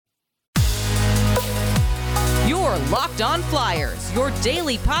Locked On Flyers, your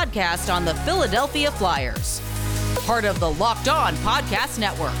daily podcast on the Philadelphia Flyers. Part of the Locked On Podcast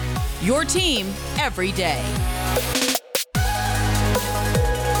Network, your team every day.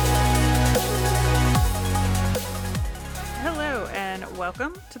 Hello and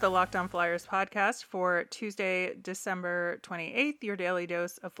welcome to the Locked On Flyers podcast for Tuesday, December 28th, your daily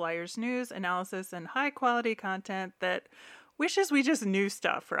dose of Flyers news, analysis, and high-quality content that wishes we just knew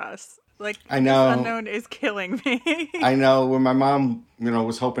stuff for us. Like, I know. This unknown is killing me. I know. When my mom,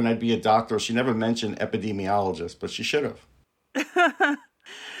 was hoping I'd be a doctor, she never mentioned epidemiologist, but she should have.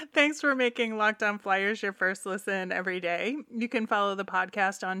 Thanks for making Locked On Flyers your first listen every day. You can follow the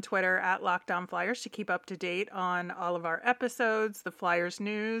podcast on Twitter at Locked On Flyers to keep up to date on all of our episodes, the Flyers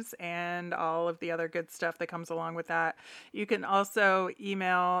news, and all of the other good stuff that comes along with that. You can also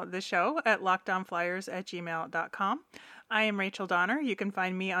email the show at lockedonflyers@gmail.com. I am Rachel Donner. You can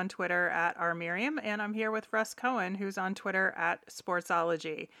find me on Twitter at rmiriam, and I'm here with Russ Cohen, who's on Twitter at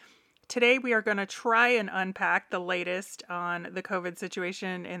Sportsology. Today, we are going to try and unpack the latest on the COVID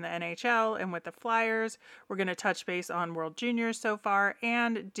situation in the NHL and with the Flyers. We're going to touch base on World Juniors so far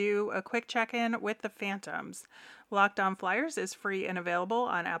and do a quick check-in with the Phantoms. Locked On Flyers is free and available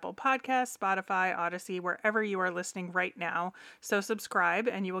on Apple Podcasts, Spotify, Odyssey, wherever you are listening right now. So subscribe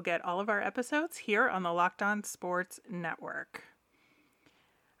and you will get all of our episodes here on the Locked On Sports Network.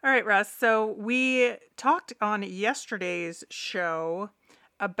 All right, Russ. So we talked on yesterday's show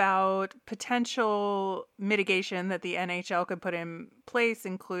about potential mitigation that the NHL could put in place,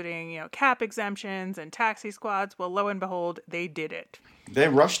 including, cap exemptions and taxi squads. Well, lo and behold, they did it. They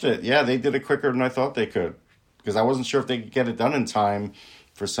rushed it. Yeah, they did it quicker than I thought they could, because I wasn't sure if they could get it done in time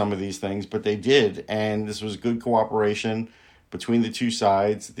for some of these things, but they did. And this was good cooperation between the two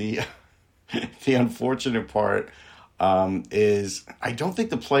sides. The unfortunate part is I don't think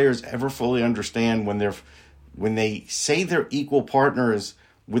the players ever fully understand when they say they're equal partners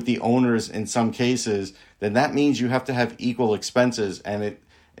with the owners in some cases, then that means you have to have equal expenses. And it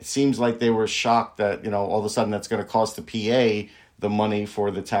seems like they were shocked that, all of a sudden that's going to cost the PA the money for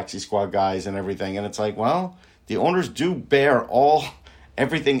the taxi squad guys and everything. And it's like, well, the owners do bear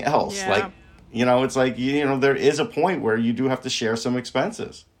everything else. Yeah. Like, it's like, there is a point where you do have to share some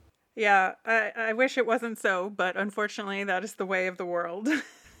expenses. Yeah, I wish it wasn't so, but unfortunately that is the way of the world.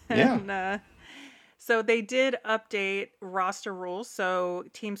 Yeah. So they did update roster rules so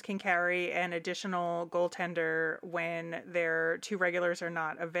teams can carry an additional goaltender when their two regulars are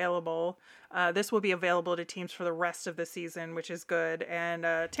not available. This will be available to teams for the rest of the season, which is good. And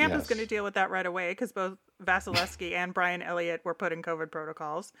Tampa's going to deal with that right away because both Vasilevsky and Brian Elliott were put in COVID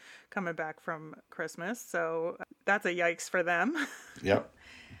protocols coming back from Christmas. So that's a yikes for them. Yep.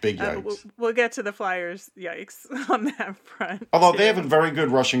 Big yikes. We'll get to the Flyers' yikes on that front. Although they have a very good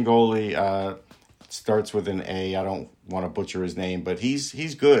Russian goalie. Starts with an A. I don't want to butcher his name, but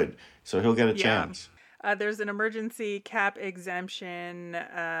he's good, so he'll get a chance. There's an emergency cap exemption,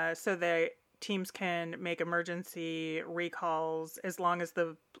 so that teams can make emergency recalls as long as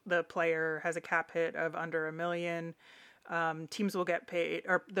the player has a cap hit of under $1 million. Teams will get paid,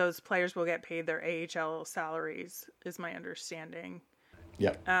 or those players will get paid their AHL salaries, is my understanding.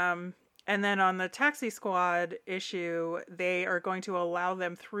 Yeah. And then on the taxi squad issue, they are going to allow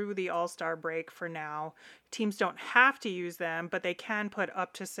them through the All-Star break for now. Teams don't have to use them, but they can put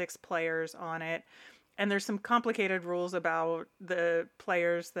up to 6 players on it. And there's some complicated rules about the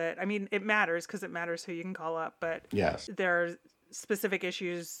players that, it matters because it matters who you can call up, but yes, there are specific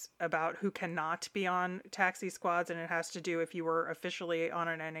issues about who cannot be on taxi squads, and it has to do if you were officially on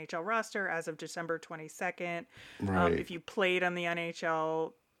an NHL roster as of December 22nd. Right. If you played on the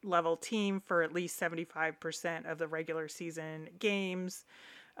NHL level team for at least 75% of the regular season games.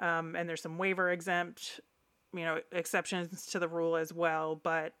 And there's some waiver exempt, exceptions to the rule as well,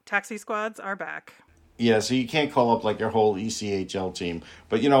 but taxi squads are back. Yeah, so you can't call up like your whole ECHL team.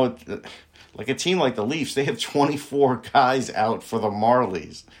 But, like a team like the Leafs, they have 24 guys out for the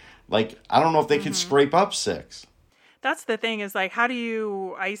Marlies. Like, I don't know if they could scrape up 6. That's the thing is, like, how do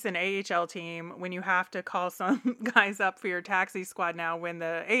you ice an AHL team when you have to call some guys up for your taxi squad now when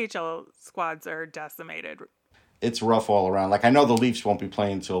the AHL squads are decimated? It's rough all around. Like, I know the Leafs won't be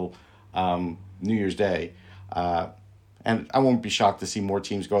playing until New Year's Day. And I won't be shocked to see more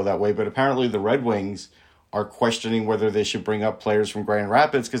teams go that way. But apparently the Red Wings are questioning whether they should bring up players from Grand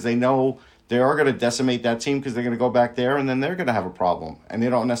Rapids because they know they are going to decimate that team because they're going to go back there and then they're going to have a problem. And they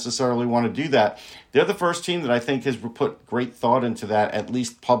don't necessarily want to do that. They're the first team that I think has put great thought into that, at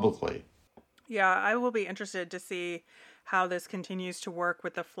least publicly. Yeah, I will be interested to see how this continues to work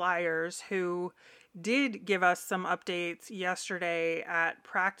with the Flyers, who did give us some updates yesterday at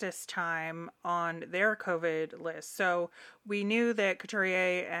practice time on their COVID list. So we knew that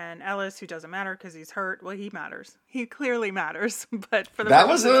Couturier and Ellis, who doesn't matter because he's hurt, well, he matters. He clearly matters. But for the that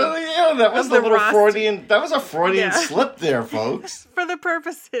was a little Freudian. That was a Freudian slip there, folks. For the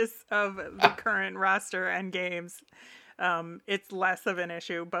purposes of the current roster and games, it's less of an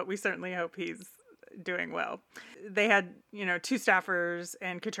issue, but we certainly hope he's doing well. They had, two staffers,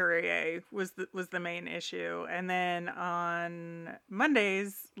 and Couturier was the main issue. And then on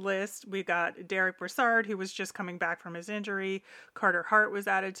Monday's list, we got Derek Brassard, who was just coming back from his injury. Carter Hart was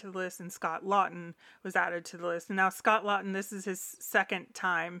added to the list, and Scott Lawton was added to the list. And now Scott Lawton, this is his second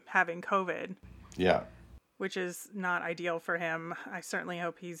time having COVID. Yeah. Which is not ideal for him. I certainly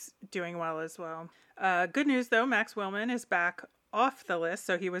hope he's doing well as well. Good news, though, Max Willman is back off the list,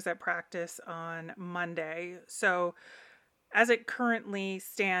 so he was at practice on Monday. So as it currently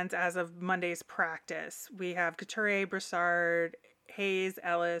stands as of Monday's practice, we have Couturier, Brassard, Hayes,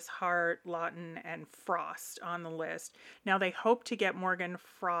 Ellis, Hart, Lawton, and Frost on the list. Now they hope to get Morgan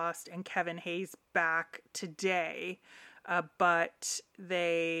Frost and Kevin Hayes back today, but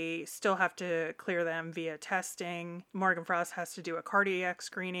they still have to clear them via testing. Morgan Frost has to do a cardiac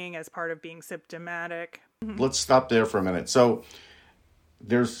screening as part of being symptomatic. Let's stop there for a minute. So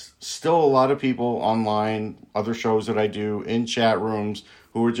there's still a lot of people online, other shows that I do, in chat rooms,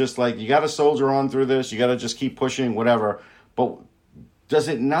 who are just like, you got to soldier on through this. You got to just keep pushing, whatever. But does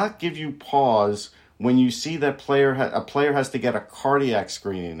it not give you pause when you see that a player has to get a cardiac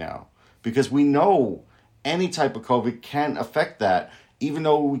screening now? Because we know any type of COVID can affect that. Even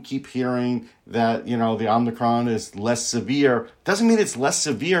though we keep hearing that, the Omicron is less severe, doesn't mean it's less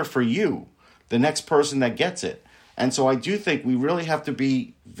severe for you, the next person that gets it. And so I do think we really have to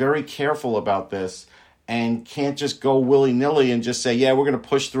be very careful about this and can't just go willy-nilly and just say, yeah, we're going to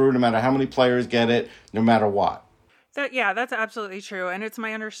push through no matter how many players get it, no matter what. That's absolutely true. And it's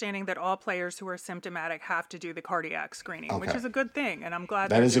my understanding that all players who are symptomatic have to do the cardiac screening, which is a good thing. And I'm glad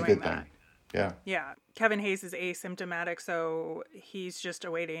that they're is doing a good that. thing. Yeah. Yeah. Kevin Hayes is asymptomatic, so he's just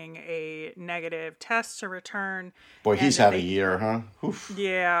awaiting a negative test to return. Boy, he's had a year, huh? Oof.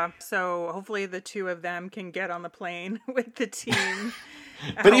 Yeah. So hopefully the two of them can get on the plane with the team.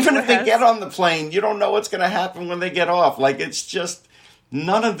 But even if they get on the plane, you don't know what's going to happen when they get off. Like, it's just,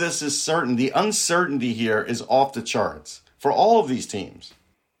 none of this is certain. The uncertainty here is off the charts for all of these teams.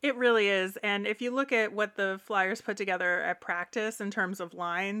 It really is. And if you look at what the Flyers put together at practice in terms of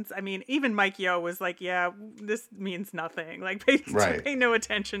lines, I mean, even Mike Yeo was like, yeah, this means nothing. Like, pay no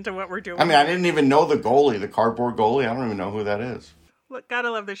attention to what we're doing. I mean, I didn't even know the goalie, the cardboard goalie. I don't even know who that is. Look,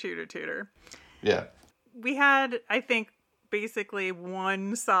 gotta love the shooter tutor. Yeah. We had, I think, basically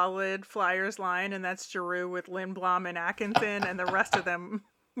one solid Flyers line, and that's Giroux with Lindblom and Atkinson, and the rest of them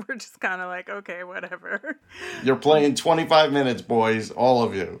we're just kind of like, okay, whatever. You're playing 25 minutes, boys, all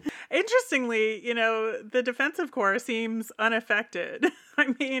of you. Interestingly, the defensive core seems unaffected.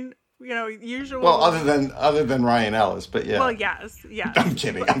 I mean, usually. Well, other than Ryan Ellis, but yeah. Well, yes. I'm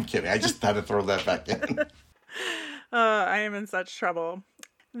kidding. I just had to throw that back in. I am in such trouble.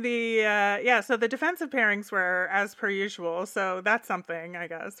 So the defensive pairings were as per usual, so that's something, I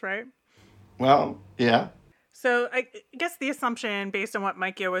guess, right? Well, yeah. So I guess the assumption, based on what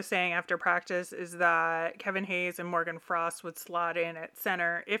Mike Yeo was saying after practice, is that Kevin Hayes and Morgan Frost would slot in at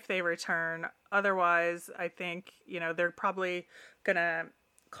center if they return. Otherwise, I think, they're probably going to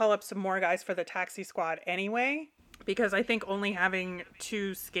call up some more guys for the taxi squad anyway, because I think only having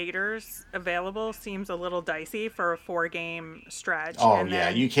two skaters available seems a little dicey for a 4-game stretch. Oh, and yeah,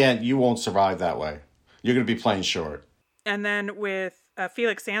 you won't survive that way. You're going to be playing short. And then with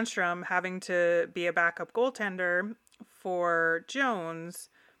Felix Sandstrom having to be a backup goaltender for Jones,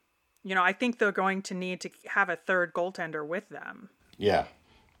 I think they're going to need to have a third goaltender with them. Yeah,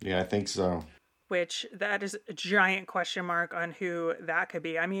 I think so. Which, that is a giant question mark on who that could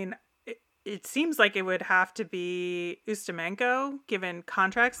be. I mean, it seems like it would have to be Ustimenko, given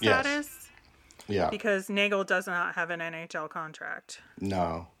contract status. Yes. Yeah. Because Nagel does not have an NHL contract.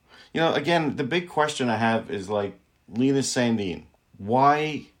 No. Again, the big question I have is like, Linus Sandin.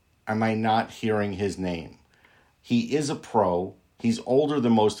 Why am I not hearing his name? He is a pro. He's older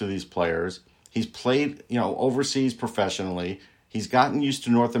than most of these players. He's played, overseas professionally. He's gotten used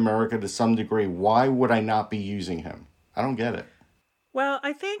to North America to some degree. Why would I not be using him? I don't get it. Well,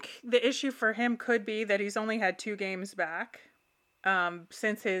 I think the issue for him could be that he's only had 2 games back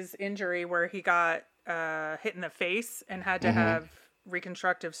since his injury where he got hit in the face and had to have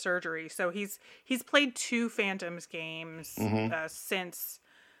reconstructive surgery. So he's played 2 Phantoms games since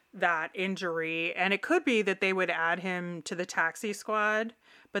that injury. And it could be that they would add him to the taxi squad,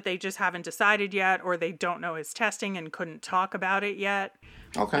 but they just haven't decided yet, or they don't know his testing and couldn't talk about it yet.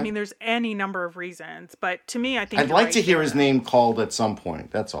 Okay. I mean, there's any number of reasons, but to me, I think I'd like to hear his name called at some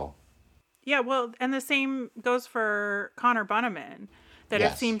point. That's all. Yeah, well, and the same goes for Connor Bunnaman, that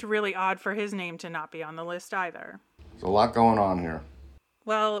It seemed really odd for his name to not be on the list either. There's a lot going on here.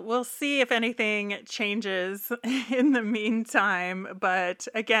 Well, we'll see if anything changes in the meantime. But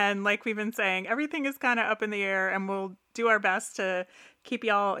again, like we've been saying, everything is kind of up in the air, and we'll do our best to keep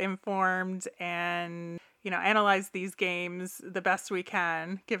y'all informed and, analyze these games the best we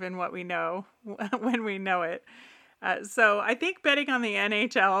can, given what we know when we know it. So I think betting on the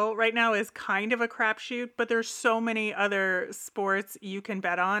NHL right now is kind of a crapshoot, but there's so many other sports you can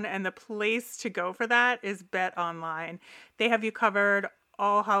bet on, and the place to go for that is Bet Online. They have you covered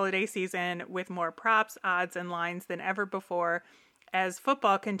all holiday season with more props, odds, and lines than ever before. As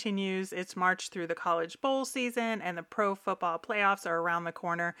football continues its march through the college bowl season and the pro football playoffs are around the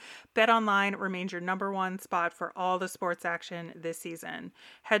corner, BetOnline remains your number one spot for all the sports action this season.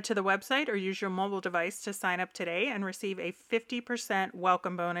 Head to the website or use your mobile device to sign up today and receive a 50%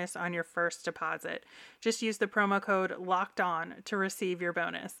 welcome bonus on your first deposit. Just use the promo code LOCKEDON to receive your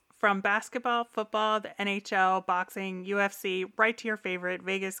bonus. From basketball, football, the NHL, boxing, UFC, right to your favorite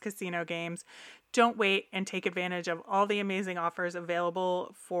Vegas casino games. Don't wait and take advantage of all the amazing offers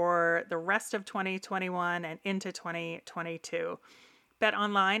available for the rest of 2021 and into 2022. Bet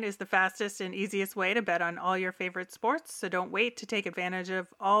Online is the fastest and easiest way to bet on all your favorite sports, so don't wait to take advantage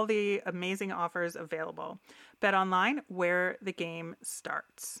of all the amazing offers available. Bet Online, where the game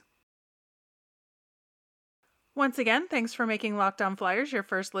starts. Once again, thanks for making Locked On Flyers your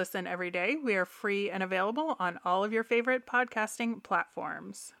first listen every day. We are free and available on all of your favorite podcasting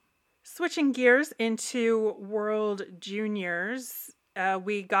platforms. Switching gears into World Juniors,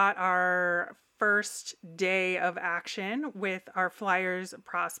 we got our first day of action with our Flyers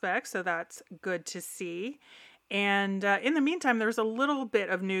prospects, so that's good to see. And in the meantime, there's a little bit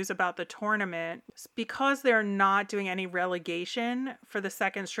of news about the tournament. Because they're not doing any relegation for the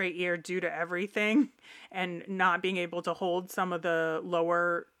second straight year due to everything and not being able to hold some of the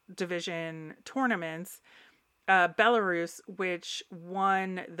lower division tournaments, Belarus, which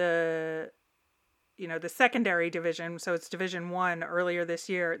won the secondary division, so it's Division 1 earlier this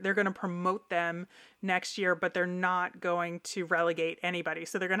year, they're going to promote them next year, but they're not going to relegate anybody.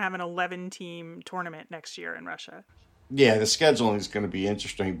 So they're going to have an 11-team tournament next year in Russia. Yeah, the scheduling is going to be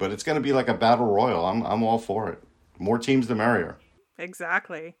interesting, but it's going to be like a battle royal. I'm all for it. More teams, the merrier.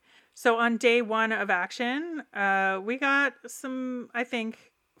 Exactly. So on day one of action, we got some, I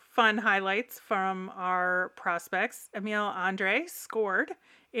think, fun highlights from our prospects. Emil Andre scored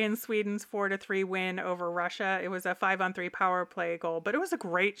in Sweden's 4-3 win over Russia. It was a 5-on-3 power play goal, but it was a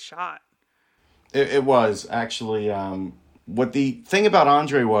great shot. It was actually. What the thing about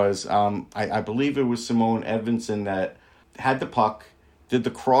Andre was, I believe it was Simone Edvinsson that had the puck, did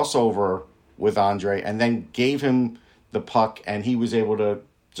the crossover with Andre, and then gave him the puck, and he was able to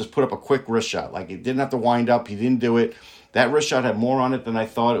just put up a quick wrist shot. Like, he didn't have to wind up. He didn't do it. That wrist shot had more on it than I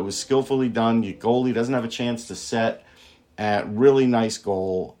thought. It was skillfully done. Your goalie doesn't have a chance to set. Really nice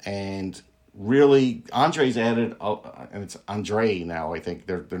goal, and really Andre's added, and it's Andre now. I think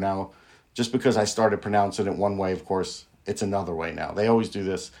they're now, just because I started pronouncing it one way, of course, it's another way now. They always do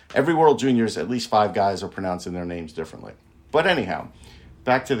this. Every World Juniors, at least 5 guys are pronouncing their names differently. But anyhow,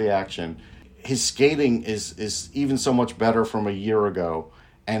 back to the action. His skating is even so much better from a year ago,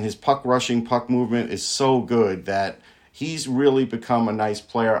 and his puck rushing, puck movement is so good that he's really become a nice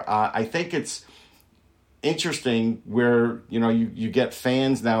player. I think it's interesting where, you get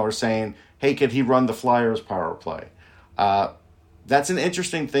fans now are saying, hey, could he run the Flyers power play? That's an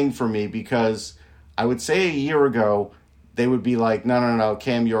interesting thing for me, because I would say a year ago, they would be like, no,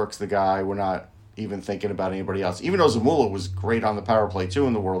 Cam York's the guy. We're not even thinking about anybody else. Even though Zamula was great on the power play too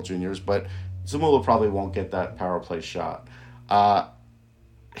in the World Juniors, but Zamula probably won't get that power play shot. Andre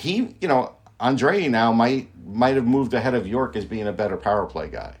now might have moved ahead of York as being a better power play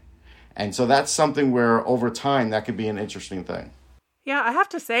guy. And so that's something where over time that could be an interesting thing. Yeah, I have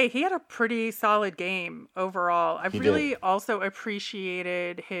to say, he had a pretty solid game overall. I've really also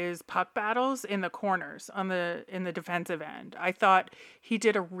appreciated his puck battles in the corners in the defensive end. I thought he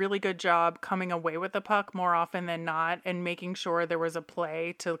did a really good job coming away with the puck more often than not and making sure there was a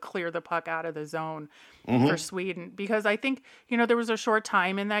play to clear the puck out of the zone for Sweden. Because I think, there was a short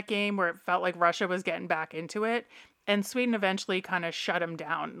time in that game where it felt like Russia was getting back into it. And Sweden eventually kind of shut him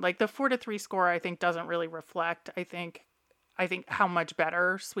down. Like, the 4-3 score, I think, doesn't really reflect, I think how much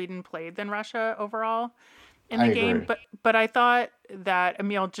better Sweden played than Russia overall. in the I game. agree. But I thought that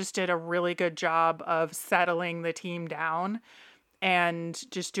Emil just did a really good job of settling the team down and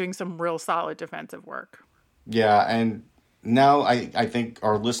just doing some real solid defensive work. Yeah, and now I think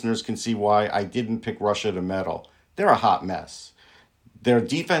our listeners can see why I didn't pick Russia to medal. They're a hot mess. Their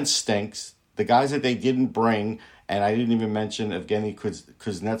defense stinks. The guys that they didn't bring, and I didn't even mention Evgeny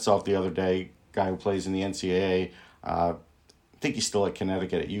Kuznetsov the other day, guy who plays in the NCAA. I think he's still at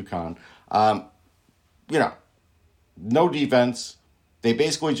Connecticut at UConn. No defense. They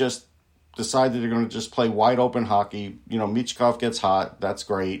basically just decided they're going to just play wide open hockey. Michkov gets hot. That's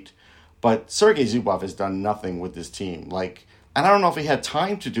great. But Sergei Zubov has done nothing with this team. And I don't know if he had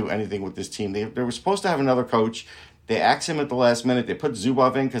time to do anything with this team. They were supposed to have another coach. They axed him at the last minute. They put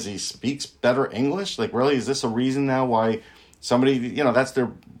Zubov in because he speaks better English. Really, is this a reason now why somebody, that's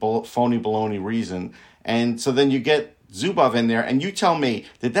their phony baloney reason. And so then you get Zubov in there, and you tell me,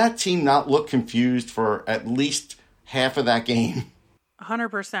 did that team not look confused for at least half of that game?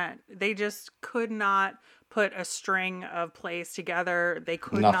 100%. They just could not put a string of plays together. They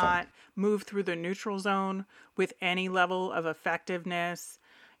could Nothing. not move through the neutral zone with any level of effectiveness.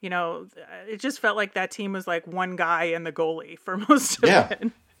 It just felt like that team was like one guy and the goalie for most of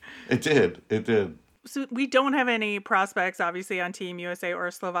it. It did. So we don't have any prospects, obviously, on Team USA or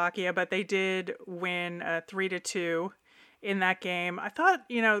Slovakia, but they did win 3-2 in that game. I thought,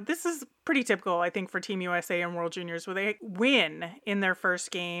 this is pretty typical, I think, for Team USA and World Juniors, where they win in their first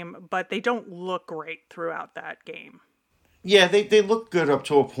game, but they don't look great throughout that game. Yeah, they looked good up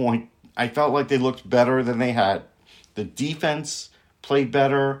to a point. I felt like they looked better than they had. The defense played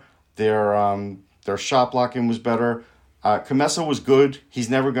better. Their shot blocking was better. Comessa was good. He's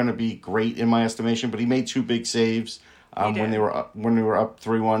never going to be great in my estimation, but he made 2 big saves when they were up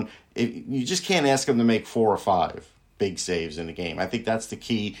 3-1. You just can't ask him to make 4 or 5 big saves in a game. I think that's the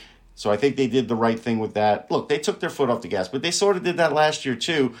key. So I think they did the right thing with that. Look, they took their foot off the gas, but they sort of did that last year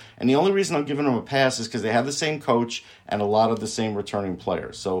too. And the only reason I'm giving them a pass is because they have the same coach and a lot of the same returning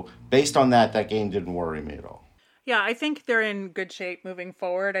players. So based on that game didn't worry me at all. Yeah, I think they're in good shape moving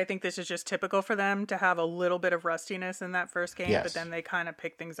forward. I think this is just typical for them to have a little bit of rustiness in that first game, Yes. but then they kind of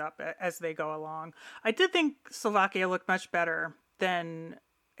pick things up as they go along. I did think Slovakia looked much better than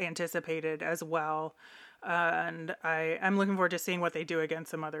anticipated as well. And I'm looking forward to seeing what they do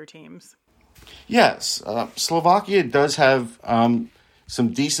against some other teams. Yes, Slovakia does have some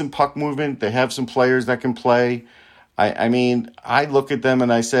decent puck movement. They have some players that can play. I mean, I look at them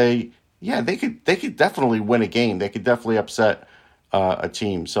and I say, yeah, they could definitely win a game. They could definitely upset a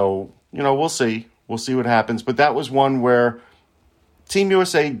team. So, we'll see. We'll see what happens. But that was one where Team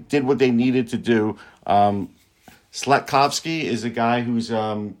USA did what they needed to do. Slatkovsky is a guy who's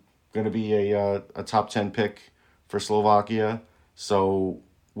going to be a top 10 pick for Slovakia. So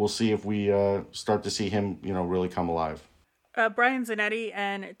we'll see if we start to see him, really come alive. Brian Zanetti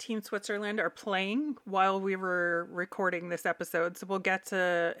and Team Switzerland are playing while we were recording this episode. So we'll get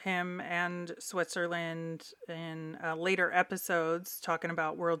to him and Switzerland in later episodes talking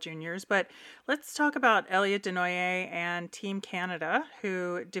about World Juniors. But let's talk about Elliot Denoyer and Team Canada,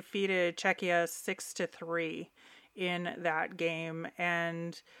 who defeated Czechia 6-3 in that game.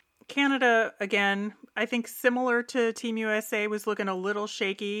 And Canada, again, I think similar to Team USA, was looking a little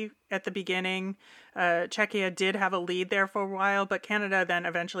shaky at the beginning. Czechia did have a lead there for a while, but Canada then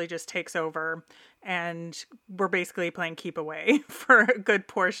eventually just takes over, and we're basically playing keep away for a good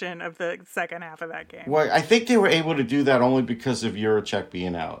portion of the second half of that game. Well, I think they were able to do that only because of Juracek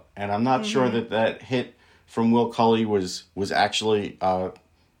being out, and I'm not sure that hit from Will Cully was actually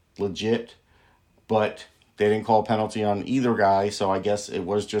legit, but they didn't call a penalty on either guy, so I guess it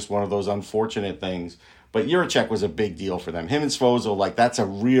was just one of those unfortunate things. But Juracek was a big deal for them. Him and Svozil,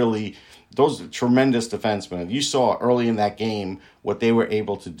 those are tremendous defensemen. You saw early in that game what they were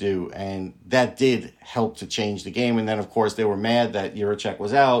able to do, and that did help to change the game. And then, of course, they were mad that Juracek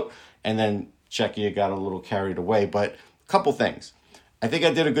was out, and then Czechia got a little carried away. But a couple things. I think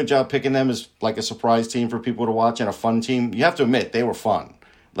I did a good job picking them as like a surprise team for people to watch and a fun team. You have to admit, they were fun.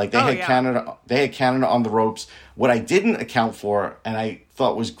 Canada, they had Canada on the ropes. What I didn't account for, and I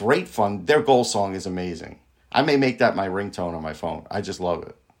thought was great fun, their goal song is amazing. I may make that my ringtone on my phone. I just love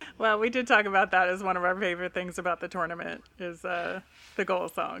it. Well, we did talk about that as one of our favorite things about the tournament is the goal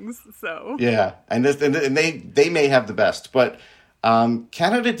songs. So yeah, and they may have the best, but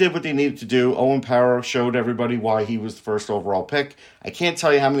Canada did what they needed to do. Owen Power showed everybody why he was the first overall pick. I can't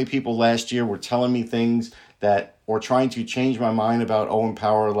tell you how many people last year were telling me things or trying to change my mind about Owen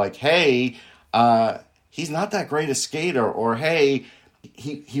Power, like, hey, he's not that great a skater, or hey,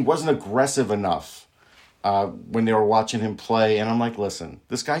 he wasn't aggressive enough when they were watching him play. And I'm like, listen,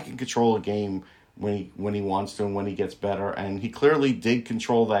 this guy can control a game when he wants to and when he gets better, and he clearly did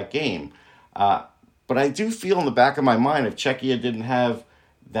control that game. But I do feel in the back of my mind, if Czechia didn't have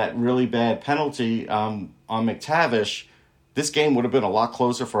that really bad penalty on McTavish, this game would have been a lot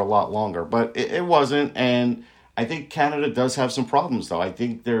closer for a lot longer. But it wasn't, and I think Canada does have some problems, though. I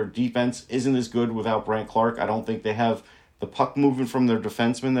think their defense isn't as good without Brandt Clarke. I don't think they have the puck movement from their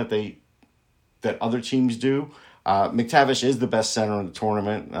defensemen that other teams do. McTavish is the best center in the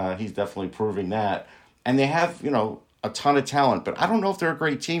tournament. He's definitely proving that. And they have, a ton of talent, but I don't know if they're a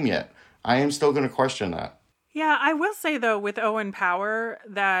great team yet. I am still going to question that. Yeah, I will say, though, with Owen Power,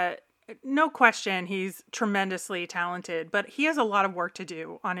 that no question he's tremendously talented, but he has a lot of work to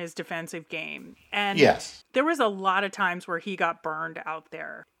do on his defensive game. And yes, there was a lot of times where he got burned out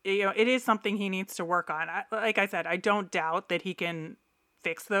there. It is something he needs to work on. Like I said, I don't doubt that he can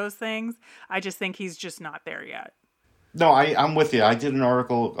fix those things. I just think he's just not there yet. No, I'm with you. I did an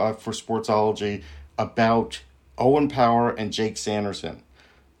article for Sportsology about Owen Power and Jake Sanderson.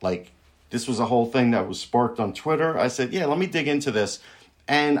 This was a whole thing that was sparked on Twitter. I said, yeah, let me dig into this.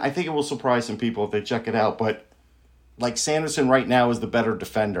 And I think it will surprise some people if they check it out. But Sanderson right now is the better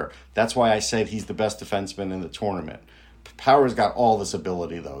defender. That's why I said he's the best defenseman in the tournament. Power's got all this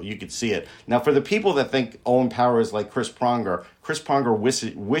ability, though. You could see it. Now, for the people that think Owen Power is like Chris Pronger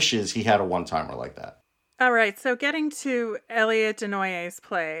wishes he had a one-timer like that. All right, so getting to Elliot Desnoyers'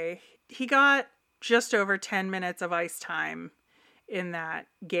 play, he got just over 10 minutes of ice time in that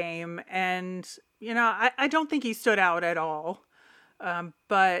game. And, I don't think he stood out at all.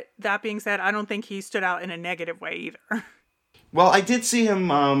 But that being said, I don't think he stood out in a negative way either. Well, I did see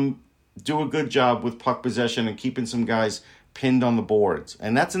him do a good job with puck possession and keeping some guys pinned on the boards.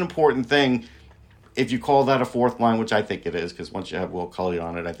 And that's an important thing if you call that a fourth line, which I think it is, because once you have Will Cully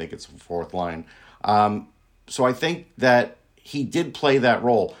on it, I think it's a fourth line. So I think that he did play that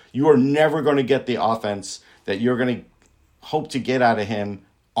role. You are never going to get the offense that you're going to hope to get out of him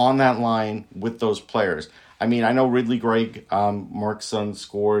on that line with those players. I mean, I know Ridley Gregg, Mark's son,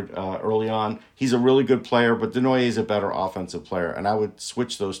 scored early on. He's a really good player, but Desnoyers is a better offensive player, and I would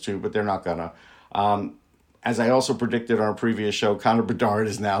switch those two, but they're not going to. As I also predicted on a previous show, Connor Bedard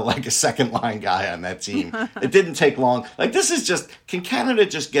is now like a second-line guy on that team. It didn't take long. This is just, can Canada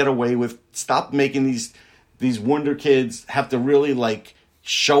just get away with, stop making these wonder kids have to really,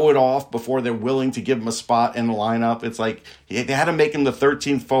 show it off before they're willing to give him a spot in the lineup? It's like, they had to make him the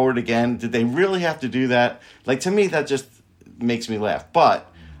 13th forward again. Did they really have to do that? To me, that just makes me laugh.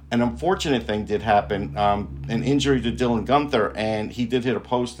 But an unfortunate thing did happen, an injury to Dylan Guenther, and he did hit a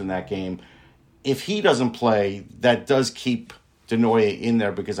post in that game. If he doesn't play, that does keep Desnoyers in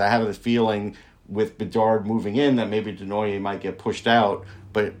there, because I have a feeling with Bedard moving in that maybe Desnoyers might get pushed out.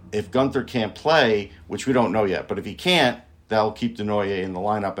 But if Guenther can't play, which we don't know yet, but if he can't, that'll keep Desnoyers in the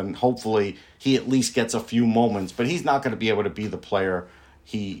lineup, and hopefully he at least gets a few moments. But he's not going to be able to be the player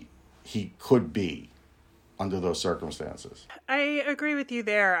he could be under those circumstances. I agree with you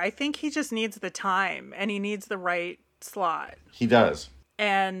there. I think he just needs the time, and he needs the right slot. He does.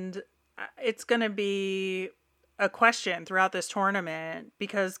 And it's going to be a question throughout this tournament,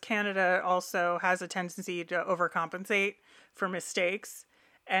 because Canada also has a tendency to overcompensate for mistakes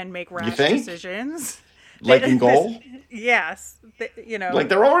and make rash decisions. In goal? Yes.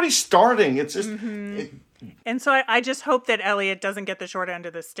 They're already starting. It's just... And so I just hope that Elliot doesn't get the short end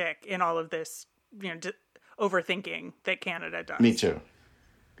of the stick in all of this, overthinking that Canada does. Me too.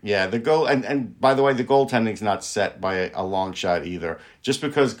 Yeah, the goal... And by the way, the goaltending's not set by a long shot either. Just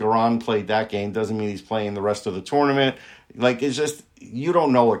because Garan played that game doesn't mean he's playing the rest of the tournament. It's just... You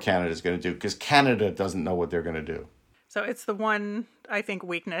don't know what Canada's going to do, because Canada doesn't know what they're going to do. So it's the one, I think,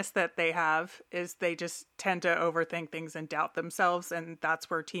 weakness that they have, is they just tend to overthink things and doubt themselves. And that's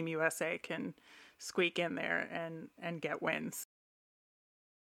where Team USA can squeak in there and get wins.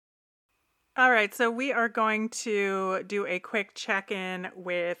 All right, so we are going to do a quick check-in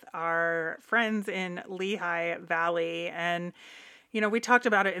with our friends in Lehigh Valley. And we talked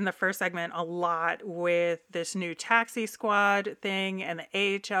about it in the first segment a lot with this new taxi squad thing, and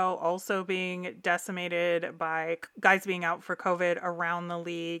the AHL also being decimated by guys being out for COVID around the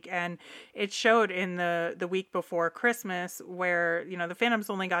league. And it showed in the week before Christmas, where, the Phantoms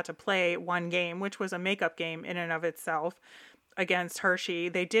only got to play one game, which was a makeup game in and of itself, against Hershey.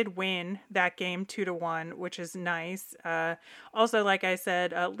 They did win that game 2-1, which is nice. Also, like I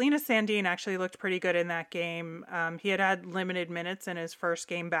said, Linus Sandin actually looked pretty good in that game. He had limited minutes in his first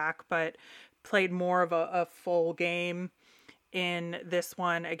game back, but played more of a full game in this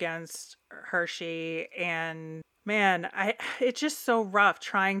one against Hershey. And man, it's just so rough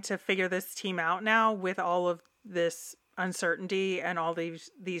trying to figure this team out now with all of this uncertainty and all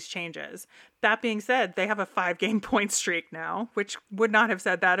these changes. That being said, they have a 5-game point streak now, which would not have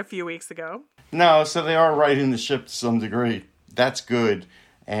said that a few weeks ago. No, so they are righting the ship to some degree. That's good.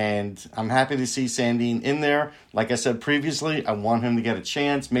 And I'm happy to see Sandin in there. Like I said previously, I want him to get a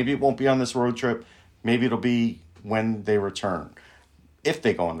chance. Maybe it won't be on this road trip. Maybe it'll be when they return. If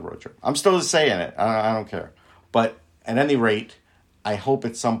they go on the road trip. I'm still saying it. I don't care. But at any rate, I hope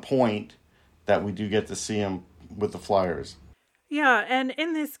at some point that we do get to see him with the Flyers. Yeah, and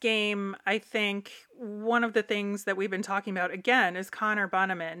in this game, I think one of the things that we've been talking about, again, is Connor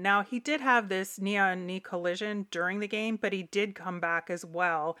Bunnaman. Now, he did have this knee-on-knee collision during the game, but he did come back as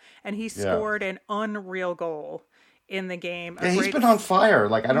well, and he scored an unreal goal in the game. Yeah, he's been on fire.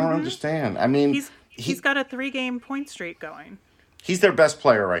 Like, I don't understand. I mean... He's got a 3-game point streak going. He's their best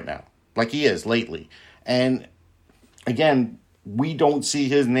player right now. Like, he is lately. And, again, we don't see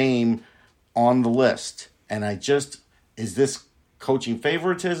his name on the list. And is this coaching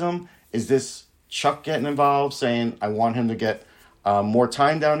favoritism? Is this Chuck getting involved, saying, I want him to get more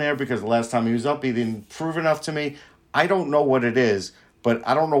time down there because the last time he was up, he didn't prove enough to me? I don't know what it is, but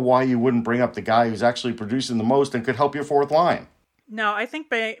I don't know why you wouldn't bring up the guy who's actually producing the most and could help your fourth line. No, I think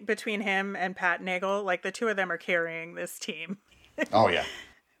between him and Pat Nagel, like the two of them are carrying this team. Oh, yeah.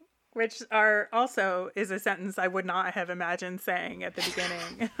 Which is a sentence I would not have imagined saying at the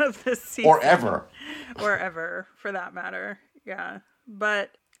beginning of this season. Or ever. Or ever, for that matter. Yeah.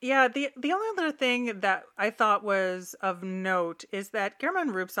 But, yeah, the only other thing that I thought was of note is that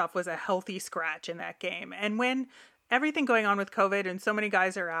German Rubtsov was a healthy scratch in that game. And when everything going on with COVID and so many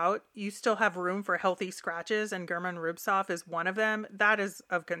guys are out, you still have room for healthy scratches, and German Rubtsov is one of them. That is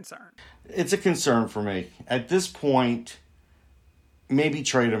of concern. It's a concern for me. At this point, maybe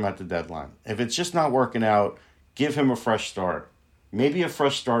trade him at the deadline. If it's just not working out, give him a fresh start. Maybe a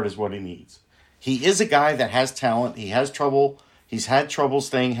fresh start is what he needs. He is a guy that has talent. He has trouble. He's had trouble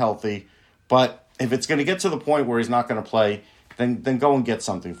staying healthy. But if it's going to get to the point where he's not going to play, then go and get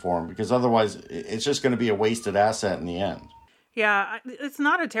something for him, because otherwise it's just going to be a wasted asset in the end. Yeah, it's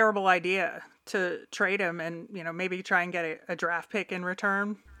not a terrible idea to trade him and, maybe try and get a draft pick in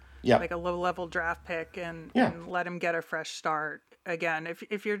return. Yeah. Like a low-level draft pick and let him get a fresh start. Again,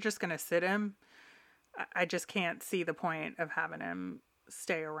 if you're just going to sit him, I just can't see the point of having him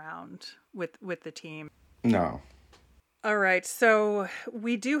stay around with the team. No. All right, so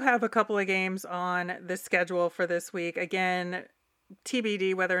we do have a couple of games on the schedule for this week. Again,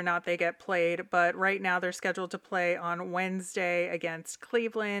 TBD whether or not they get played, but right now they're scheduled to play on Wednesday against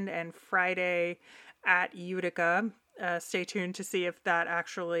Cleveland and Friday at Utica. Stay tuned to see if that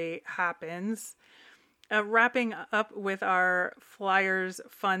actually happens. Wrapping up with our Flyers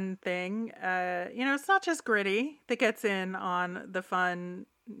fun thing, it's not just Gritty that gets in on the fun,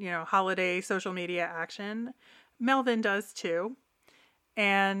 holiday social media action. Melvin does too.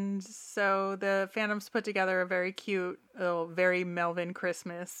 And so the Phantoms put together a very cute, very Melvin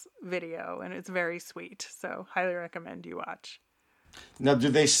Christmas video, and it's very sweet. So highly recommend you watch. Now, do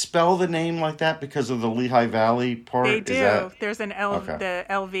they spell the name like that because of the Lehigh Valley part? They do. There's an L. Okay. The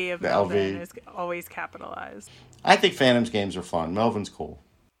LV of Melvin is always capitalized. I think Phantoms games are fun. Melvin's cool.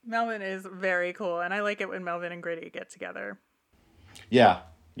 Melvin is very cool, and I like it when Melvin and Gritty get together. Yeah.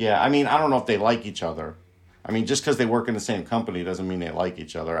 I mean, I don't know if they like each other. I mean, just because they work in the same company doesn't mean they like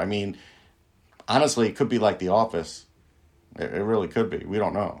each other. I mean, honestly, it could be like The Office. It really could be. We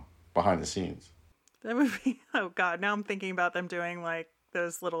don't know behind the scenes. That would be, oh God, now I'm thinking about them doing like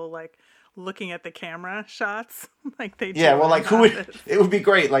those little looking at the camera shots like they do. Yeah, well, it would be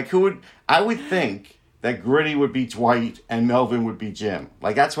great. I would think that Gritty would be Dwight and Melvin would be Jim.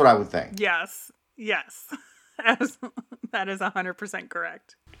 Like, that's what I would think. Yes. That is 100%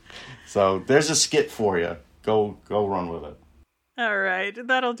 correct. So there's a skit for you. Go run with it. All right,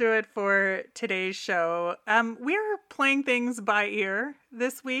 that'll do it for today's show. We're playing things by ear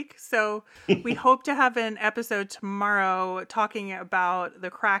this week, so we hope to have an episode tomorrow talking about the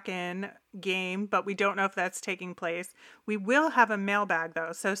Kraken game, but we don't know if that's taking place. We will have a mailbag,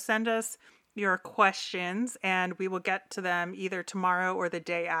 though, so send us your questions, and we will get to them either tomorrow or the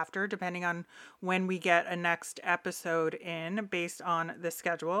day after, depending on when we get a next episode in based on the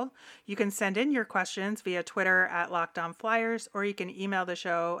schedule. You can send in your questions via Twitter at LockedOnFlyers, or you can email the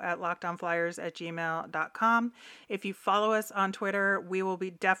show at LockedOnFlyers@gmail.com. If you follow us on Twitter, we will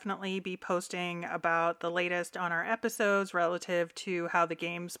definitely be posting about the latest on our episodes relative to how the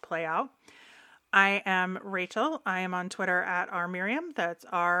games play out. I am Rachel. I am on Twitter at rmiriam. That's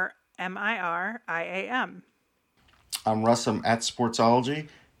RMIRIAM. I'm Russ. I'm at Sportsology,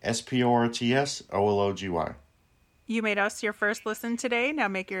 SPORTSOLOGY. You made us your first listen today. Now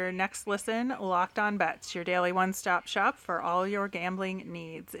make your next listen Locked On Bets, your daily one-stop shop for all your gambling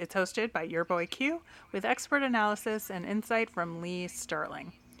needs. It's hosted by your boy Q with expert analysis and insight from Lee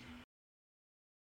Sterling.